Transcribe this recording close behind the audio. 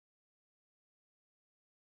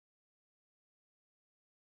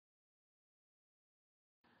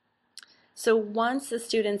So once the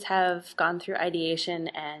students have gone through ideation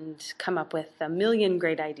and come up with a million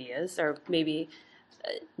great ideas, or maybe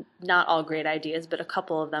not all great ideas, but a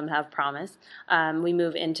couple of them have promise, we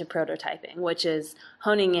move into prototyping, which is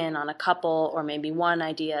honing in on a couple or maybe one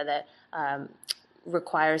idea that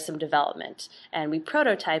requires some development. And we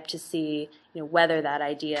prototype to see whether that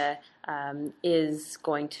idea is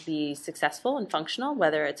going to be successful and functional,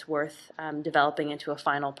 whether it's worth developing into a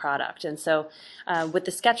final product. And so with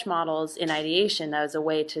the sketch models in ideation, that was a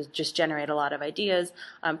way to just generate a lot of ideas.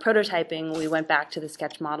 Prototyping, we went back to the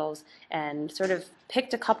sketch models and sort of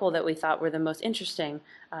picked a couple that we thought were the most interesting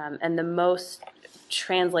and the most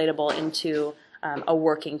translatable into a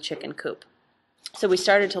working chicken coop. So we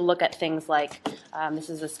started to look at things like, this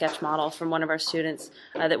is a sketch model from one of our students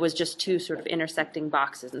that was just two sort of intersecting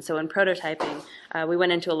boxes. And so in prototyping, we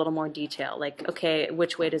went into a little more detail, like, okay,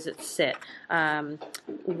 which way does it sit?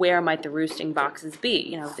 Where might the roosting boxes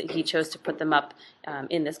be? He chose to put them up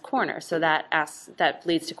in this corner. So that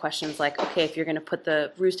leads to questions like, okay, if you're going to put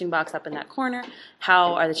the roosting box up in that corner,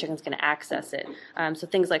 how are the chickens going to access it? So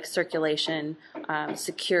things like circulation,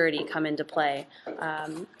 security come into play.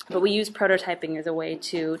 But we use prototyping as a way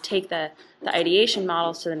to take the ideation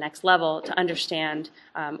models to the next level to understand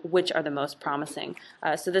which are the most promising.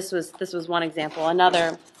 So this was one example.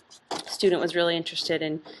 Another student was really interested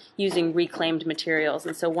in using reclaimed materials,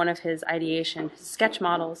 and so one of his sketch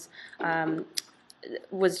models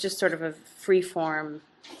was just sort of a free-form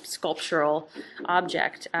sculptural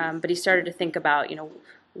object, but he started to think about,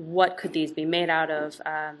 what could these be made out of?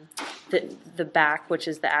 The back, which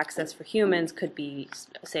is the access for humans, could be,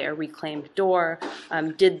 say, a reclaimed door.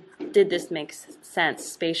 Did this make sense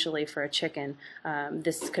spatially for a chicken?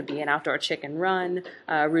 This could be an outdoor chicken run,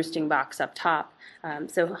 a roosting box up top.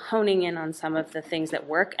 So honing in on some of the things that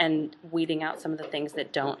work and weeding out some of the things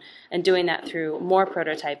that don't, and doing that through more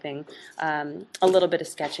prototyping, a little bit of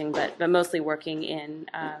sketching, but mostly working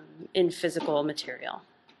in physical material.